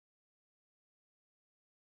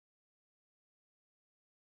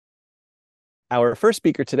Our first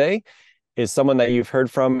speaker today is someone that you've heard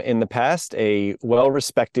from in the past, a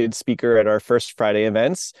well-respected speaker at our First Friday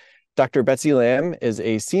events. Dr. Betsy Lamb is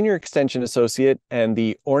a Senior Extension Associate and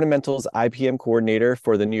the Ornamentals IPM Coordinator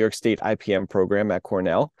for the New York State IPM program at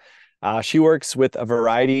Cornell. She works with a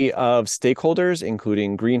variety of stakeholders,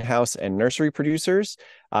 including greenhouse and nursery producers,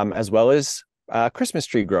 as well as Christmas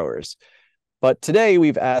tree growers. But today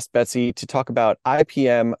we've asked Betsy to talk about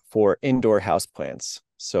IPM for indoor houseplants.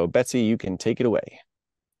 So Betsy, you can take it away.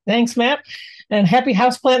 Thanks, Matt, and happy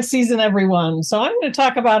houseplant season, everyone. So I'm going to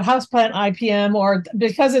talk about houseplant IPM, or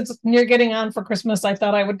because it's near getting on for Christmas, I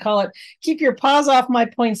thought I would call it Keep Your Paws Off My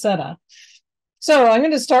Poinsettia. So I'm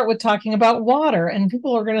going to start with talking about water, and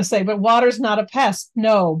people are going to say, but water's not a pest.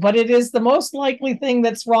 No, but it is the most likely thing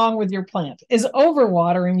that's wrong with your plant, is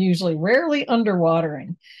overwatering usually, rarely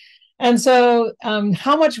underwatering. And so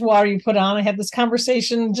how much water you put on, I had this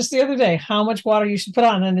conversation just the other day, how much water you should put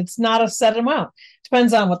on, and it's not a set amount. It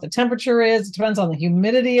depends on what the temperature is. It depends on the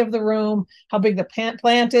humidity of the room, how big the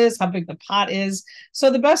plant is, how big the pot is. So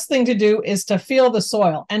the best thing to do is to feel the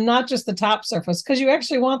soil and not just the top surface, because you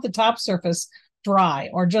actually want the top surface dry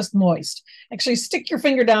or just moist. Actually stick your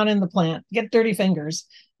finger down in the plant, get dirty fingers.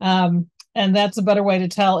 And that's a better way to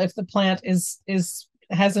tell if the plant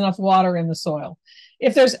has enough water in the soil.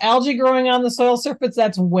 If there's algae growing on the soil surface,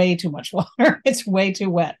 that's way too much water. It's way too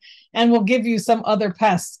wet and will give you some other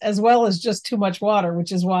pests as well as just too much water,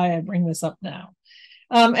 which is why I bring this up now.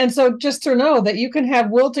 And so just to know that you can have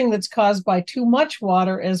wilting that's caused by too much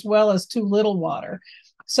water as well as too little water.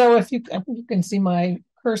 So I think you can see my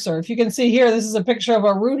cursor. If you can see here, this is a picture of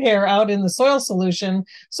a root hair out in the soil solution.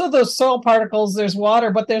 So those soil particles, there's water,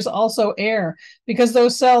 but there's also air because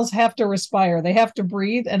those cells have to respire. They have to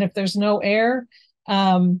breathe. And if there's no air,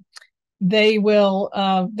 they'll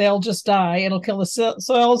just die. It'll kill the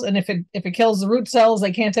soils. And if it kills the root cells,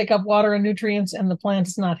 they can't take up water and nutrients and the plant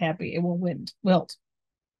is not happy. It will wilt.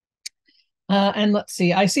 And let's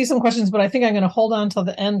see, I see some questions, but I think I'm going to hold on till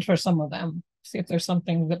the end for some of them. See if there's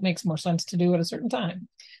something that makes more sense to do at a certain time.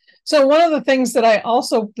 So one of the things that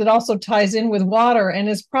also ties in with water and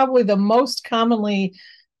is probably the most commonly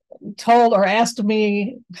told or asked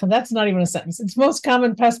me, that's not even a sentence, it's most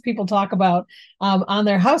common pest people talk about on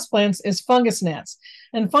their houseplants is fungus gnats.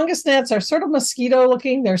 And fungus gnats are sort of mosquito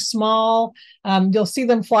looking. They're small. You'll see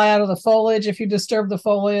them fly out of the foliage if you disturb the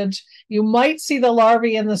foliage. You might see the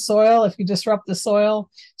larvae in the soil if you disrupt the soil.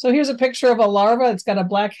 So here's a picture of a larva. It's got a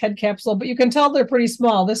black head capsule, but you can tell they're pretty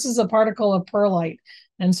small. This is a particle of perlite.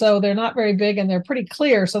 And so they're not very big and they're pretty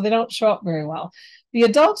clear, so they don't show up very well. The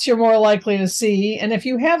adults you're more likely to see, and if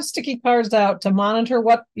you have sticky cards out to monitor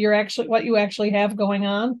what you actually have going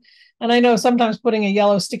on, and I know sometimes putting a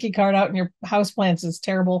yellow sticky card out in your houseplants is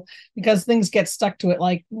terrible because things get stuck to it,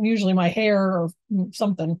 like usually my hair or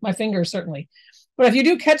something, my fingers certainly. But if you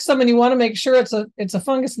do catch some and you want to make sure it's a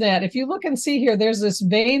fungus gnat, if you look and see here, there's this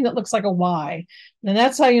vein that looks like a Y, and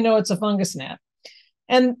that's how you know it's a fungus gnat.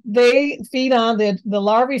 And they feed on, the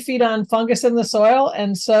larvae feed on fungus in the soil.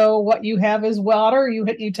 And so what you have is water.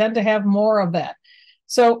 You tend to have more of that.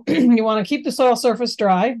 So you want to keep the soil surface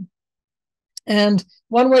dry. And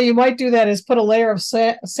one way you might do that is put a layer of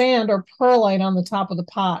sand or perlite on the top of the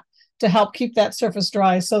pot to help keep that surface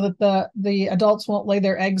dry so that the adults won't lay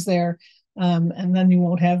their eggs there. And then you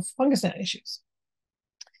won't have fungus gnat issues.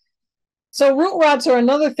 So root rots are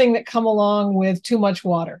another thing that come along with too much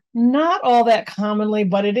water. Not all that commonly,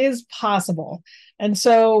 but it is possible. And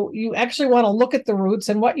so you actually want to look at the roots,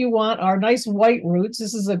 and what you want are nice white roots.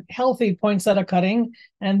 This is a healthy poinsettia cutting,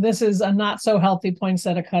 and this is a not so healthy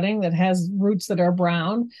poinsettia cutting that has roots that are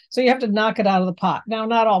brown. So you have to knock it out of the pot. Now,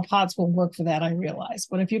 not all pots will work for that, I realize,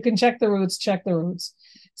 but if you can check the roots, check the roots.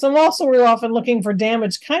 So also we're often looking for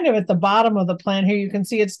damage kind of at the bottom of the plant. Here you can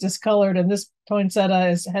see it's discolored and this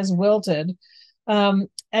poinsettia has wilted.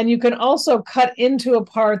 And you can also cut into a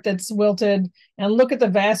part that's wilted and look at the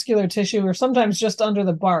vascular tissue, or sometimes just under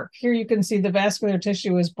the bark. Here you can see the vascular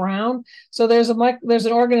tissue is brown. So there's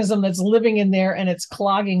an organism that's living in there and it's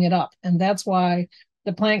clogging it up. And that's why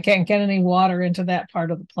the plant can't get any water into that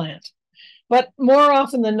part of the plant. But more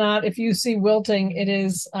often than not, if you see wilting, it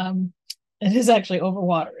is actually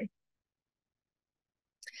overwatering.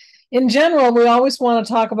 In general, we always want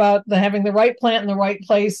to talk about having the right plant in the right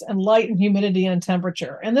place and light and humidity and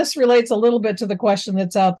temperature. And this relates a little bit to the question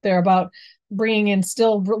that's out there about bringing in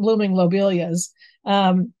still blooming lobelias.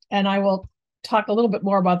 And I will talk a little bit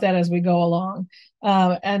more about that as we go along.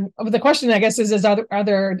 And the question, I guess, is are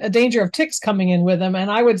there a danger of ticks coming in with them? And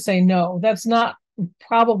I would say no. That's not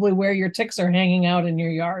probably where your ticks are hanging out in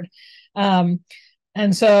your yard. And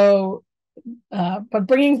so But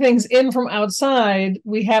bringing things in from outside,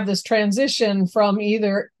 we have this transition from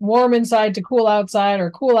either warm inside to cool outside,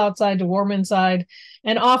 or cool outside to warm inside.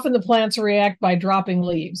 And often the plants react by dropping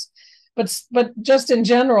leaves. But just in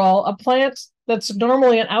general, a plant that's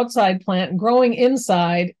normally an outside plant growing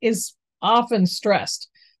inside is often stressed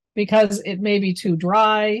because it may be too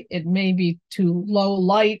dry, it may be too low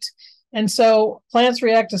light. And so plants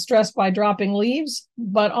react to stress by dropping leaves,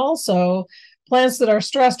 but also plants that are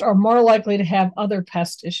stressed are more likely to have other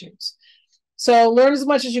pest issues. So learn as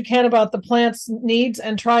much as you can about the plant's needs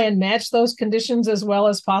and try and match those conditions as well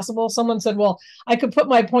as possible. Someone said, well, I could put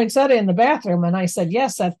my poinsettia in the bathroom. And I said,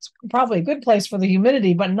 yes, that's probably a good place for the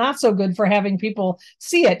humidity, but not so good for having people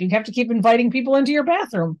see it. You have to keep inviting people into your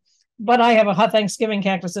bathroom. But I have a hot Thanksgiving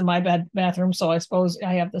cactus in my bathroom, so I suppose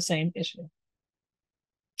I have the same issue.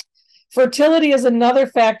 Fertility is another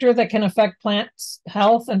factor that can affect plant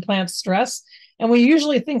health and plant stress. And we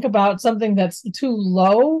usually think about something that's too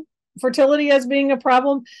low fertility as being a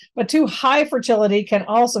problem, but too high fertility can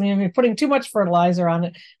also, I mean, putting too much fertilizer on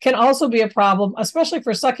it can also be a problem, especially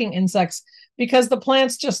for sucking insects, because the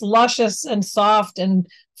plant's just luscious and soft and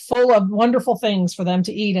full of wonderful things for them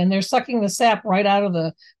to eat. And they're sucking the sap right out of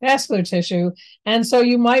the vascular tissue. And so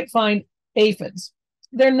you might find aphids.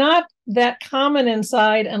 They're not that common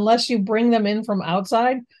inside unless you bring them in from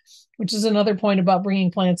outside, which is another point about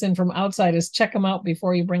bringing plants in from outside, is check them out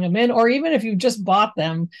before you bring them in. Or even if you just bought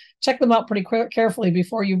them, check them out pretty carefully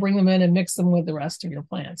before you bring them in and mix them with the rest of your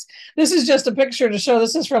plants. This is just a picture to show,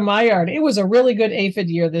 this is from my yard. It was a really good aphid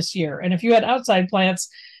year this year. And if you had outside plants,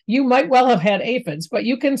 you might well have had aphids, but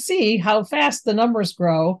you can see how fast the numbers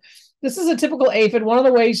grow. This is a typical aphid. One of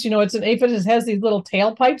the ways, it's an aphid, it has these little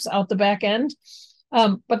tailpipes out the back end.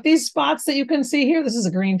 But these spots that you can see here, this is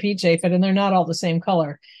a green peach aphid, and they're not all the same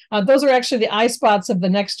color. Those are actually the eye spots of the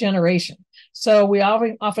next generation. So we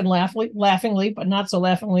often laughingly, but not so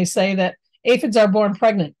laughingly, say that aphids are born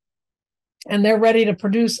pregnant, and they're ready to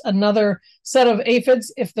produce another set of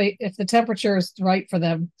aphids if the temperature is right for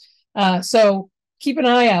them. So keep an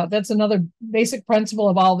eye out. That's another basic principle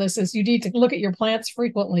of all this, is you need to look at your plants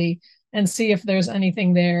frequently and see if there's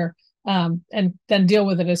anything there, and then deal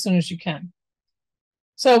with it as soon as you can.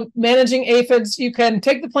 So managing aphids, you can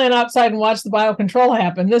take the plant outside and watch the biocontrol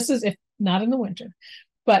happen. This is, if not in the winter,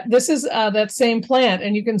 but this is that same plant.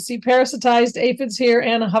 And you can see parasitized aphids here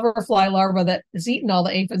and a hoverfly larva that is eating all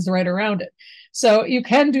the aphids right around it. So you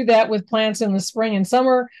can do that with plants in the spring and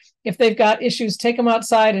summer. If they've got issues, take them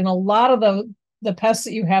outside, and a lot of the pests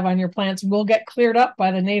that you have on your plants will get cleared up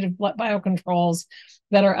by the native biocontrols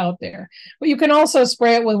that are out there. But you can also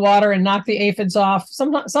spray it with water and knock the aphids off.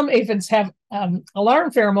 Some aphids have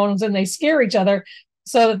alarm pheromones, and they scare each other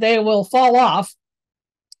so that they will fall off,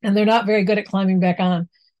 and they're not very good at climbing back on.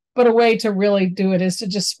 But a way to really do it is to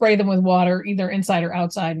just spray them with water, either inside or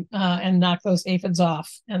outside, and knock those aphids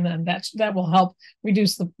off. And then that will help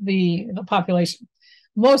reduce the population.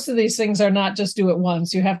 Most of these things are not just do it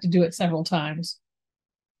once. You have to do it several times.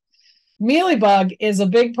 Mealybug is a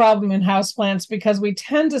big problem in houseplants because we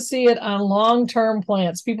tend to see it on long-term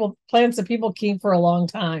plants that people keep for a long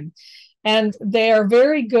time. And they are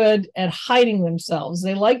very good at hiding themselves.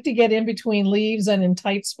 They like to get in between leaves and in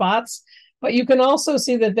tight spots, but you can also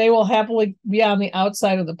see that they will happily be on the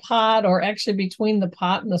outside of the pot, or actually between the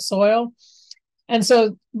pot and the soil. And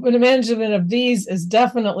so the management of these is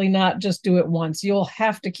definitely not just do it once. You'll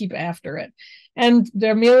have to keep after it. And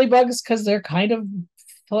they're mealybugs because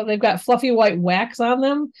they've got fluffy white wax on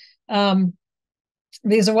them.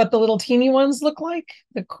 These are what the little teeny ones look like.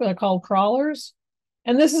 They're called crawlers.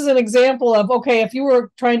 And this is an example of, okay, if you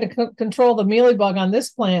were trying to control the mealybug on this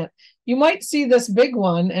plant, you might see this big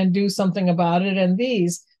one and do something about it, and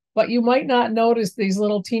these, but you might not notice these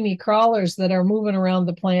little teeny crawlers that are moving around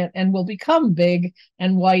the plant and will become big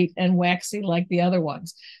and white and waxy like the other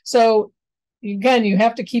ones. So again, you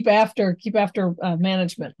have to keep after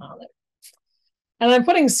management on it. And I'm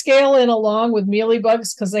putting scale in along with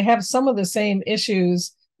mealybugs because they have some of the same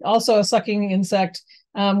issues. Also a sucking insect.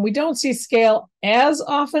 We don't see scale as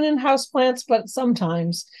often in houseplants, but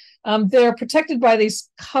sometimes. They're protected by these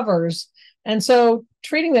covers. And so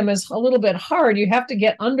treating them is a little bit hard. You have to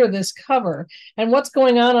get under this cover. And what's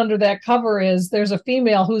going on under that cover is there's a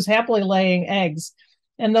female who's happily laying eggs.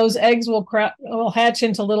 And those eggs will hatch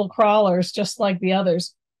into little crawlers just like the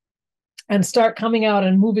others and start coming out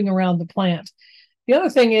and moving around the plant. The other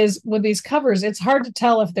thing is with these covers, it's hard to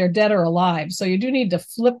tell if they're dead or alive. So you do need to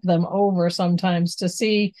flip them over sometimes to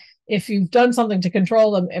see if you've done something to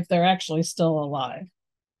control them, if they're actually still alive.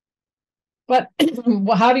 But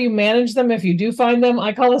how do you manage them if you do find them?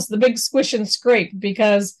 I call this the big squish and scrape,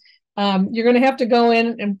 because You're going to have to go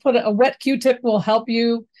in and put a wet Q-tip will help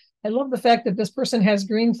you. I love the fact that this person has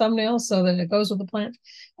green thumbnails so that it goes with the plant.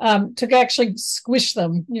 To actually squish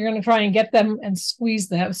them, you're going to try and get them and squish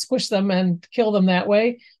them and kill them that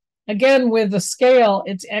way. Again, with the scale,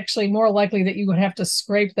 it's actually more likely that you would have to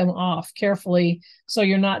scrape them off carefully so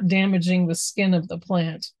you're not damaging the skin of the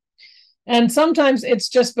plant. And sometimes it's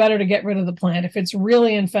just better to get rid of the plant if it's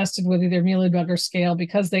really infested with either mealybug or scale,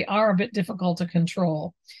 because they are a bit difficult to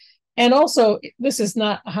control. And also, this is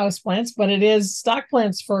not houseplants, but it is stock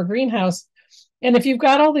plants for a greenhouse. And if you've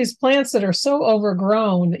got all these plants that are so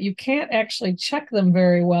overgrown that you can't actually check them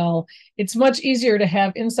very well, it's much easier to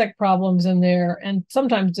have insect problems in there and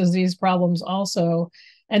sometimes disease problems also,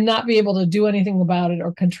 and not be able to do anything about it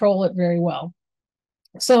or control it very well.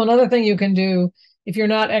 So another thing you can do, if you're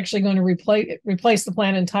not actually going to replace the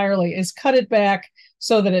plant entirely, is cut it back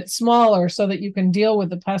so that it's smaller so that you can deal with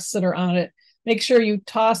the pests that are on it. Make sure you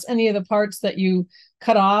toss any of the parts that you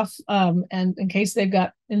cut off, and in case they've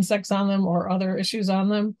got insects on them or other issues on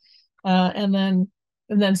them, and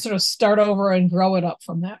then sort of start over and grow it up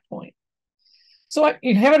from that point. So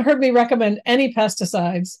you haven't heard me recommend any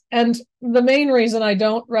pesticides, and the main reason I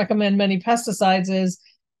don't recommend many pesticides is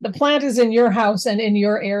the plant is in your house and in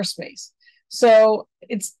your airspace. So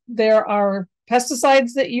there are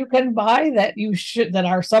pesticides that you can buy that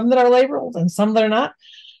are some that are labeled and some that are not.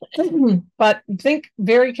 But think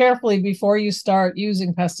very carefully before you start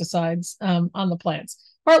using pesticides on the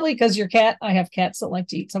plants. Partly because I have cats that like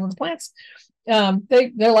to eat some of the plants.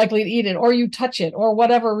 They're likely to eat it, or you touch it, or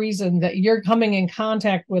whatever reason that you're coming in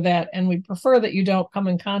contact with that. And we prefer that you don't come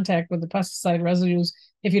in contact with the pesticide residues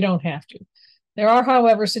if you don't have to. There are,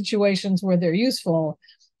 however, situations where they're useful.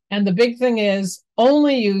 And the big thing is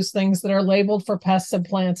only use things that are labeled for pests and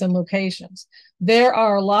plants and locations. There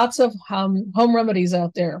are lots of home remedies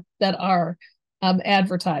out there that are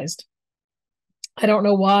advertised. I don't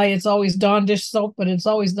know why it's always Dawn dish soap, but it's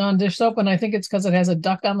always Dawn dish soap. And I think it's because it has a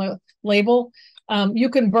duck on the label. You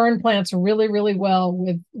can burn plants really, really well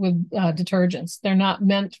with detergents. They're not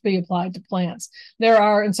meant to be applied to plants. There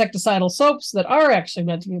are insecticidal soaps that are actually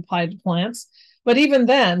meant to be applied to plants. But even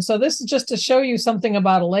then, so this is just to show you something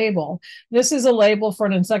about a label. This is a label for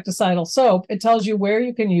an insecticidal soap. It tells you where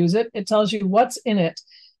you can use it. It tells you what's in it.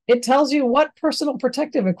 It tells you what personal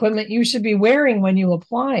protective equipment you should be wearing when you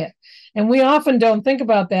apply it. And we often don't think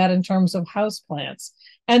about that in terms of houseplants.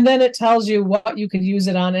 And then it tells you what you could use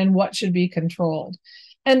it on and what should be controlled.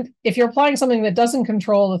 And if you're applying something that doesn't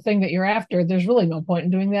control the thing that you're after, there's really no point in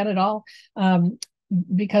doing that at all,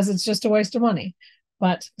 because it's just a waste of money.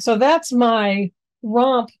 But so that's my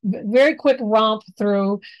very quick romp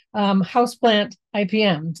through Houseplant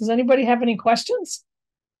IPM. Does anybody have any questions?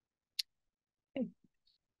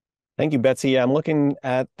 Thank you, Betsy. I'm looking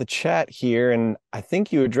at the chat here, and I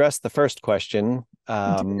think you addressed the first question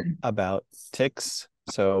about ticks.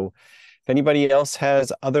 So if anybody else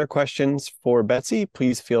has other questions for Betsy,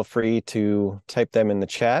 please feel free to type them in the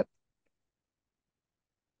chat.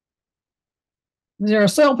 There are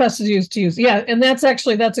soil pesticides to use. Yeah, and that's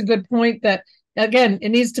a good point. That again, it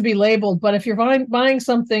needs to be labeled. But if you're buying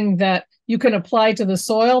something that you can apply to the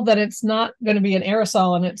soil, then it's not going to be an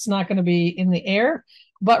aerosol and it's not going to be in the air.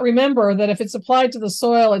 But remember that if it's applied to the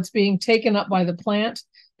soil, it's being taken up by the plant,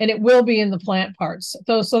 and it will be in the plant parts.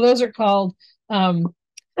 So those are called, the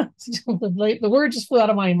word just flew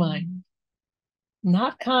out of my mind.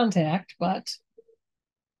 Not contact, but,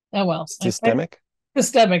 oh well. Systemic?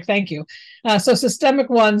 Systemic, thank you. So systemic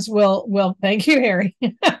ones will thank you, Harry.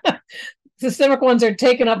 Systemic ones are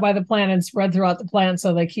taken up by the plant and spread throughout the plant,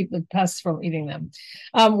 so they keep the pests from eating them.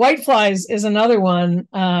 Whiteflies is another one.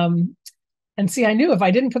 And see, I knew if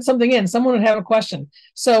I didn't put something in, someone would have a question.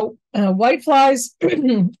 So whiteflies,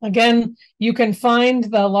 again, you can find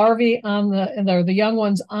the larvae on the young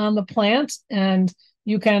ones on the plant, and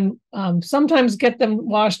you can sometimes get them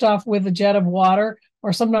washed off with a jet of water,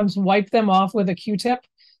 or sometimes wipe them off with a Q-tip.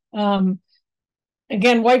 Again,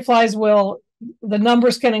 whiteflies the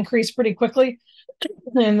numbers can increase pretty quickly.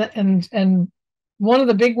 And one of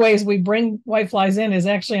the big ways we bring whiteflies in is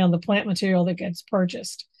actually on the plant material that gets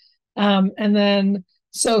purchased. And then,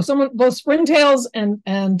 so both springtails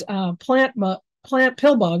and plant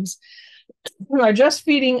pill bugs are just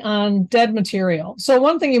feeding on dead material. So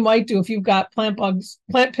one thing you might do if you've got plant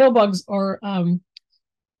pill bugs, or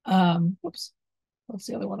whoops, what's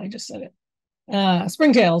the other one? I just said it.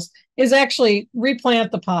 Springtails, is actually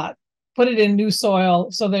replant the pot, put it in new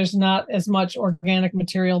soil, so there's not as much organic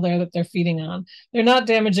material there that they're feeding on. They're not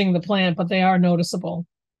damaging the plant, but they are noticeable.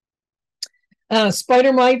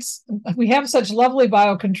 Spider mites, we have such lovely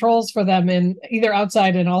biocontrols for them in either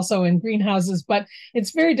outside and also in greenhouses, but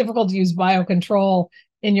it's very difficult to use biocontrol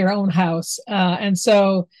in your own house. And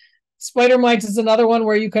so spider mites is another one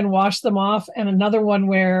where you can wash them off, and another one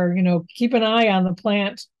where, keep an eye on the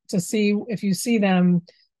plant to see if you see them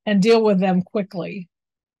and deal with them quickly.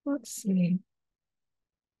 Let's see.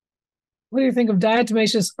 What do you think of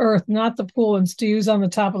diatomaceous earth, not the poolants, to use on the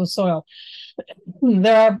top of the soil?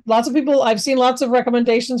 There are lots of people, I've seen lots of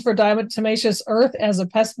recommendations for diatomaceous earth as a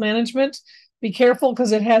pest management. Be careful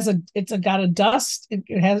because it's got a dust.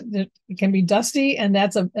 It can be dusty, and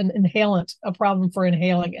that's an inhalant, a problem for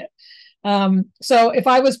inhaling it. So if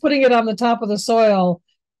I was putting it on the top of the soil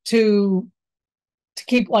to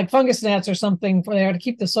keep like fungus gnats or something for there to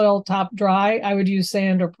keep the soil top dry, I would use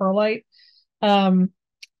sand or perlite.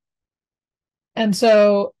 And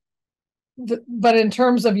so, but in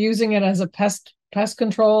terms of using it as a pest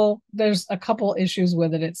control, there's a couple issues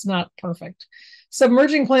with it. It's not perfect.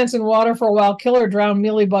 Submerging plants in water for a while kill or drown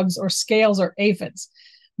mealybugs or scales or aphids.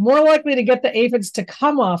 More likely to get the aphids to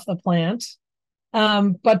come off the plant.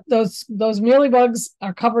 But those mealybugs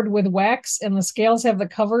are covered with wax, and the scales have the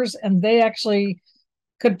covers, and they actually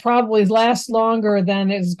could probably last longer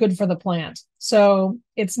than is good for the plant. So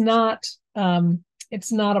it's not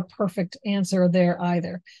a perfect answer there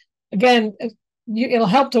either. Again, it'll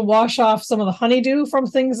help to wash off some of the honeydew from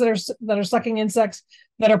things that are sucking insects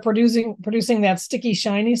that are producing that sticky,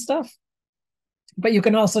 shiny stuff. But you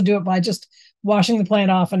can also do it by just washing the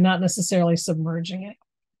plant off and not necessarily submerging it.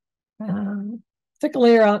 Thick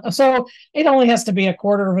layer on, so it only has to be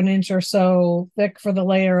 1/4 of an inch or so thick for the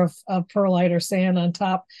layer of perlite or sand on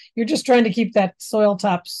top. You're just trying to keep that the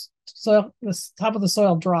top of the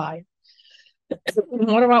soil dry.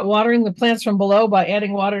 What about watering the plants from below by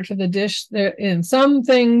adding water to the dish? There, in some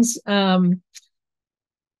things,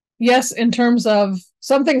 yes, in terms of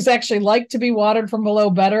some things actually like to be watered from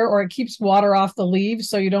below better, or it keeps water off the leaves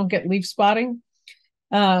so you don't get leaf spotting.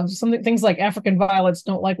 Things like African violets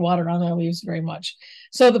don't like water on their leaves very much.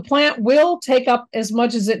 So the plant will take up as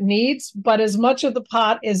much as it needs, but as much of the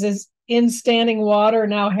pot as is in standing water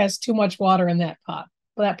now has too much water in that pot,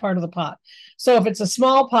 that part of the pot. So if it's a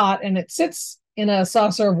small pot and it sits in a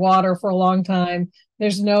saucer of water for a long time,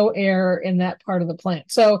 there's no air in that part of the plant.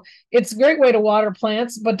 So it's a great way to water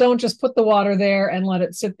plants, but don't just put the water there and let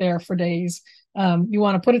it sit there for days. You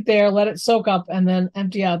want to put it there, let it soak up, and then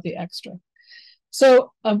empty out the extra.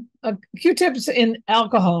 So Q-tips in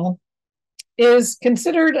alcohol is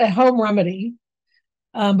considered a home remedy,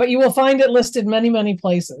 but you will find it listed many, many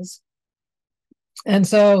places. And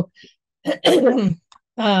so we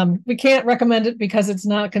can't recommend it because it's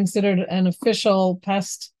not considered an official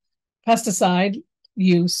pesticide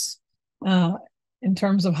use in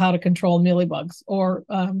terms of how to control mealybugs or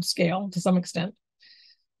scale to some extent.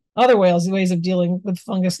 Other ways of dealing with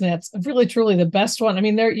fungus gnats, really truly the best one. I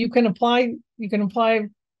mean, you can apply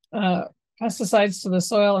pesticides to the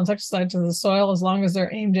soil, insecticides to the soil, as long as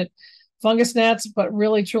they're aimed at fungus gnats, but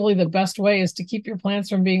really truly the best way is to keep your plants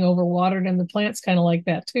from being overwatered, and the plants kind of like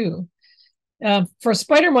that too. For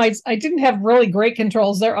spider mites, I didn't have really great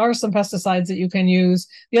controls. There are some pesticides that you can use.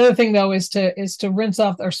 The other thing though is to rinse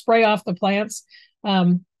off or spray off the plants,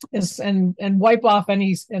 and wipe off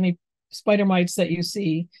any spider mites that you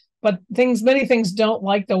see. But many things don't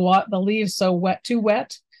like the leaves too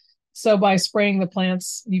wet. So by spraying the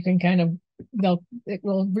plants, you can it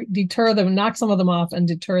will deter them, knock some of them off, and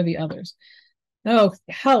deter the others. Oh,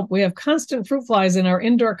 help! We have constant fruit flies in our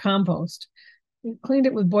indoor compost. We cleaned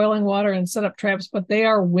it with boiling water and set up traps, but they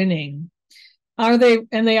are winning. Are they?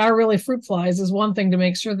 And they are really fruit flies. Is one thing to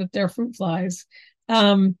make sure that they're fruit flies.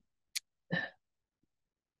 And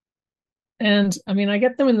I mean, I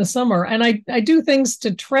get them in the summer, and I do things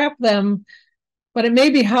to trap them, but it may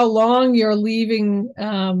be how long you're leaving.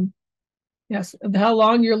 How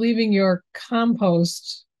long you're leaving your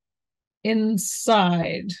compost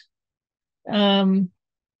inside. I'm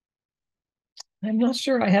not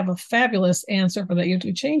sure I have a fabulous answer for that. You have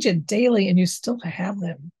to change it daily, and you still have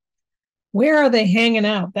them. Where are they hanging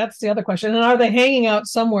out? That's the other question. And are they hanging out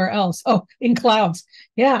somewhere else? Oh, in clouds.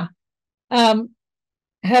 Yeah. What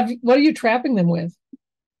are you trapping them with?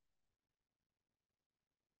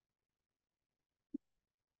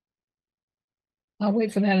 I'll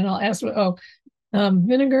wait for that, and I'll ask.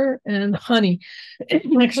 Vinegar and honey.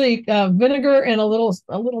 Actually, vinegar and a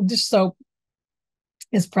little dish soap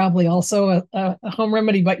is probably also a home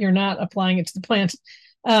remedy, but you're not applying it to the plant.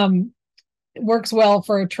 It works well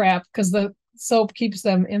for a trap because the soap keeps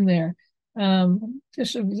them in there.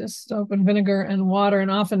 Dish of just soap and vinegar and water,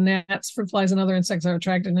 and often gnats, fruit flies, and other insects are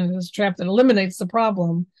attracted, and it is a trap that eliminates the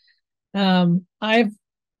problem. I've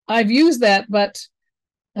used that, but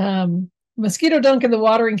mosquito dunk in the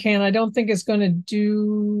watering can, I don't think it's going to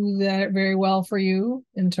do that very well for you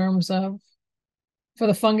in terms of for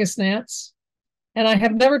the fungus gnats. And I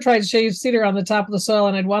have never tried shave cedar on the top of the soil,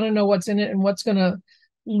 and I'd want to know what's in it and what's going to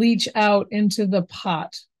leach out into the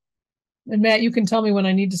pot. And Matt, you can tell me when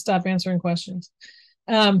I need to stop answering questions.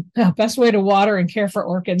 Best way to water and care for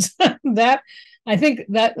orchids. That I think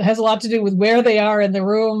that has a lot to do with where they are in the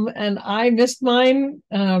room. And I missed mine.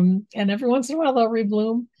 And every once in a while they'll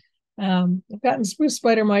rebloom. I've gotten spruce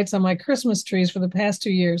spider mites on my Christmas trees for the past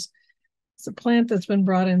 2 years. It's a plant that's been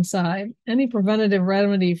brought inside. Any preventative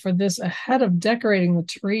remedy for this ahead of decorating the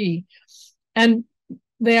tree? And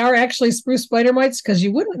they are actually spruce spider mites because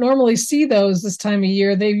you wouldn't normally see those this time of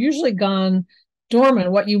year. They've usually gone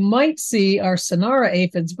dormant. What you might see are Sonara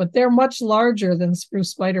aphids, but they're much larger than spruce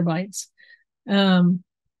spider mites. Let's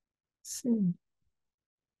see.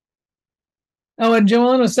 Oh, and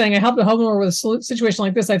Joanne was saying, I helped a homeowner with a situation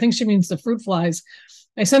like this. I think she means the fruit flies.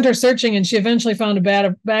 I sent her searching, and she eventually found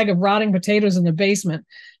a bag of rotting potatoes in the basement.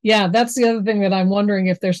 Yeah, that's the other thing that I'm wondering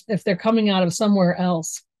if they're coming out of somewhere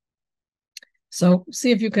else. So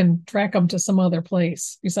see if you can track them to some other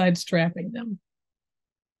place besides trapping them.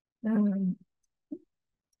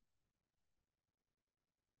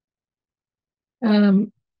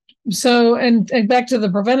 So, and back to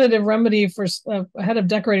the preventative remedy for ahead of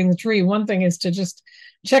decorating the tree, one thing is to just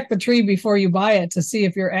check the tree before you buy it to see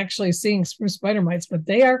if you're actually seeing spruce spider mites, but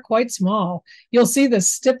they are quite small. You'll see the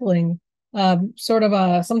stippling, sometimes sort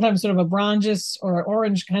of a bronzes or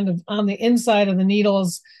orange kind of on the inside of the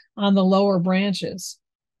needles on the lower branches.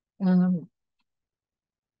 Oh,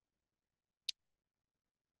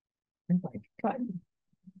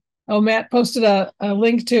 Matt posted a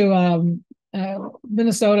link to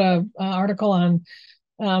Minnesota article on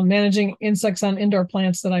managing insects on indoor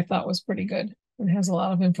plants that I thought was pretty good. It has a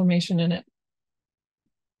lot of information in it.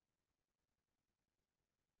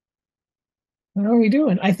 What are we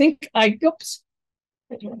doing? Oops.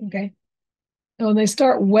 Okay. Oh, when they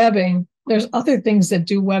start webbing, there's other things that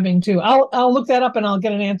do webbing too. I'll look that up and I'll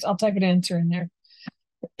get an answer. I'll type an answer in there.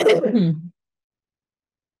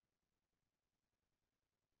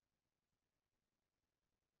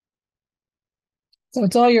 So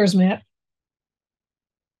it's all yours, Matt.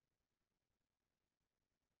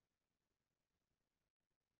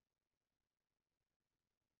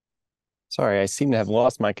 Sorry, I seem to have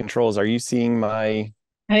lost my controls. Are you seeing my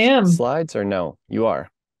I am. slides or no? You are.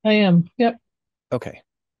 I am. Yep. Okay.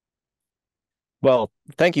 Well,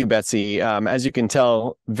 thank you, Betsy. As you can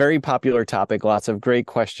tell, very popular topic, lots of great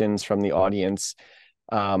questions from the audience.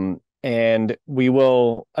 And we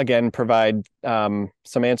will, again, provide some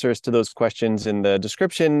answers to those questions in the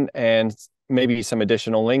description and maybe some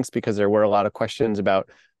additional links because there were a lot of questions about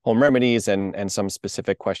home remedies and some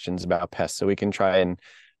specific questions about pests. So we can try and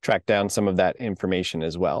track down some of that information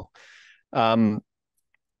as well.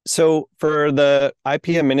 So for the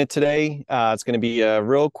IPM Minute today, it's going to be a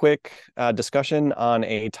real quick discussion on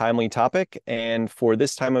a timely topic. And for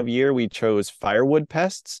this time of year, we chose firewood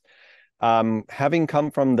pests. Having come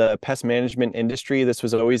from the pest management industry, this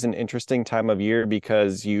was always an interesting time of year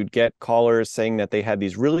because you'd get callers saying that they had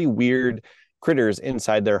these really weird critters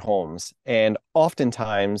inside their homes. And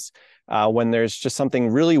oftentimes, when there's just something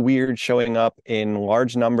really weird showing up in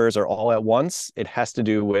large numbers or all at once, it has to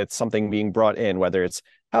do with something being brought in, whether it's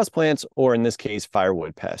houseplants or in this case,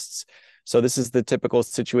 firewood pests. So this is the typical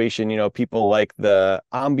situation, people like the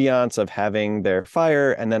ambiance of having their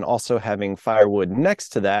fire and then also having firewood next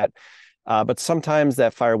to that. But sometimes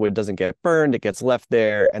that firewood doesn't get burned, it gets left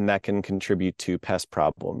there, and that can contribute to pest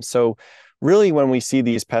problems. So really, when we see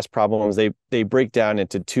these pest problems, they break down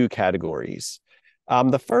into two categories.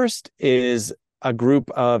 The first is a group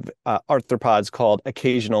of arthropods called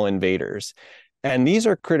occasional invaders. And these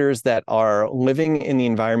are critters that are living in the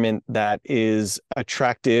environment that is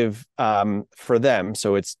attractive for them.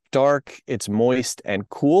 So it's dark, it's moist and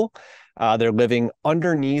cool. They're living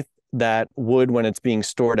underneath that wood when it's being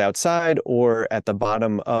stored outside or at the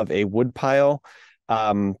bottom of a wood pile.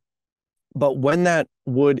 But when that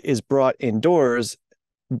wood is brought indoors,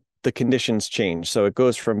 the conditions change. So it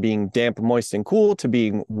goes from being damp, moist, and cool to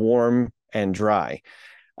being warm and dry.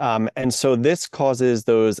 And so this causes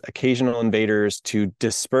those occasional invaders to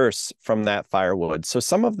disperse from that firewood. So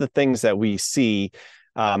some of the things that we see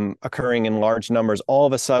occurring in large numbers all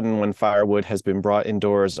of a sudden when firewood has been brought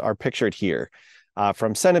indoors are pictured here.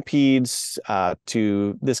 From centipedes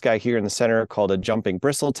to this guy here in the center called a jumping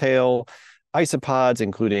bristletail, isopods,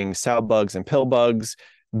 including sow bugs and pill bugs,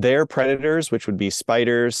 their predators, which would be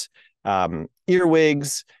spiders,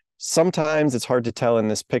 earwigs, Sometimes it's hard to tell in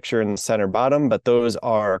this picture in the center bottom, but those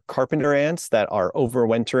are carpenter ants that are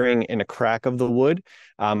overwintering in a crack of the wood.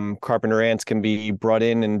 Carpenter ants can be brought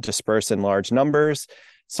in and dispersed in large numbers.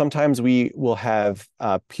 Sometimes we will have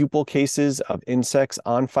pupal cases of insects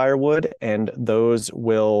on firewood, and those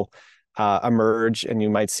will emerge, and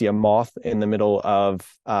you might see a moth in the middle of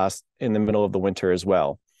the winter as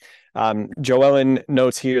well. Joellen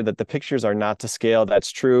notes here that the pictures are not to scale. That's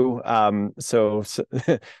true. So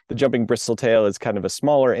the jumping bristletail is kind of a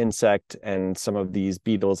smaller insect, and some of these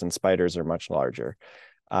beetles and spiders are much larger.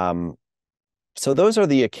 So those are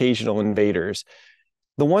the occasional invaders.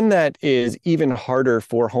 The one that is even harder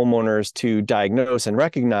for homeowners to diagnose and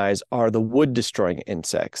recognize are the wood-destroying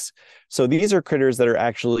insects. So these are critters that are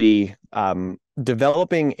actually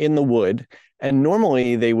developing in the wood, and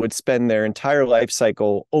normally they would spend their entire life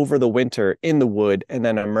cycle over the winter in the wood and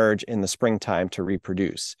then emerge in the springtime to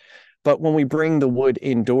reproduce. But when we bring the wood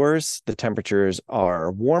indoors, the temperatures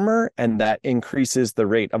are warmer, and that increases the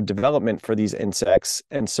rate of development for these insects.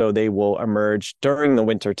 And so they will emerge during the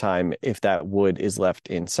winter time if that wood is left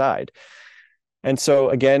inside. And so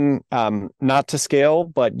again, not to scale,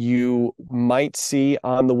 but you might see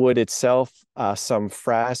on the wood itself some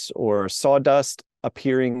frass or sawdust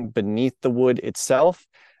appearing beneath the wood itself.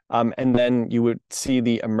 And then you would see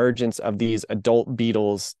the emergence of these adult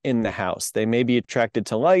beetles in the house. They may be attracted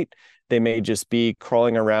to light. They may just be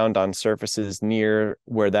crawling around on surfaces near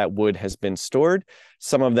where that wood has been stored.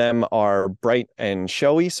 Some of them are bright and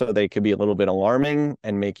showy, so they could be a little bit alarming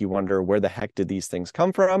and make you wonder, where the heck did these things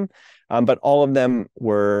come from? But all of them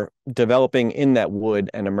were developing in that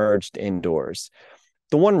wood and emerged indoors.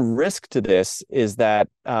 The one risk to this is that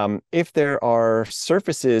if there are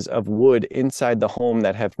surfaces of wood inside the home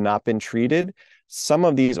that have not been treated, some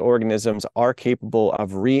of these organisms are capable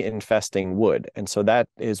of reinfesting wood. And so that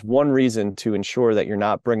is one reason to ensure that you're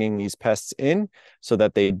not bringing these pests in, so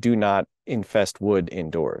that they do not infest wood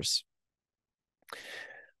indoors.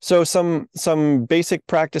 So some basic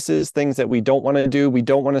practices, things that we don't want to do. We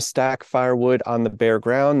don't want to stack firewood on the bare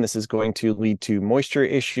ground. This is going to lead to moisture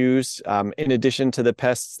issues. In addition to the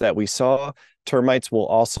pests that we saw, termites will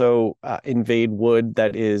also invade wood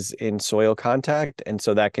that is in soil contact, and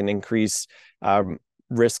so that can increase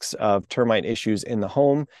risks of termite issues in the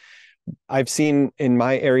home. I've seen in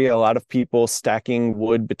my area a lot of people stacking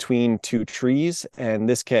wood between two trees, and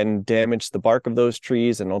this can damage the bark of those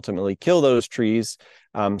trees and ultimately kill those trees.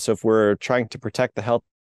 So if we're trying to protect the health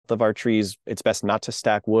of our trees, it's best not to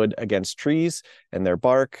stack wood against trees and their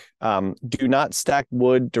bark. Do not stack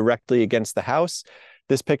wood directly against the house.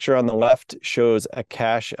 This picture on the left shows a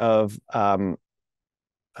cache of,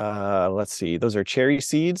 let's see, those are cherry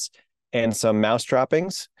seeds and some mouse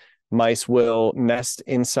droppings. Mice will nest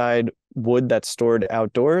inside wood that's stored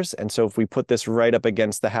outdoors. And so if we put this right up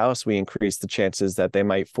against the house, we increase the chances that they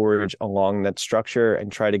might forage along that structure and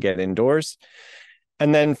try to get indoors.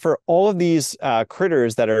 And then for all of these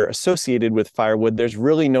critters that are associated with firewood, there's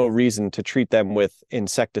really no reason to treat them with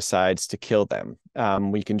insecticides to kill them.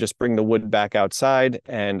 We can just bring the wood back outside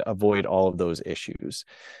and avoid all of those issues.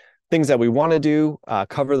 Things that we want to do,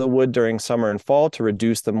 cover the wood during summer and fall to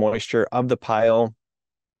reduce the moisture of the pile.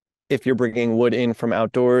 If you're bringing wood in from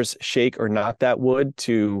outdoors, shake or knock that wood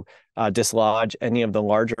to dislodge any of the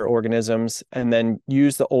larger organisms, and then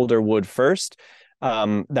use the older wood first.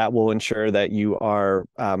 That will ensure that you are,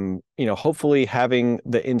 hopefully having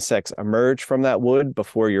the insects emerge from that wood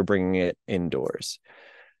before you're bringing it indoors.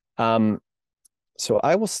 So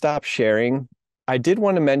I will stop sharing. I did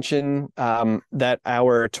want to mention that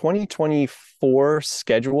our 2024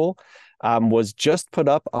 schedule was just put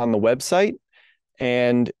up on the website,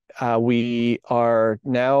 and we are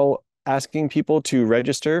now asking people to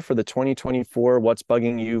register for the 2024 What's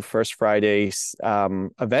Bugging You First Friday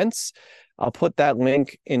events. I'll put that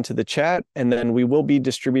link into the chat, and then we will be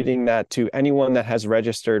distributing that to anyone that has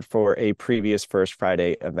registered for a previous First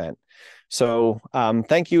Friday event. So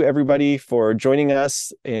thank you, everybody, for joining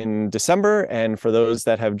us in December. And for those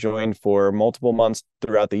that have joined for multiple months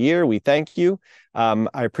throughout the year, we thank you. I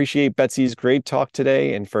appreciate Betsy's great talk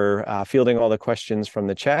today and for fielding all the questions from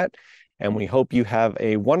the chat. And we hope you have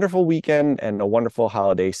a wonderful weekend and a wonderful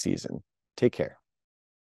holiday season. Take care.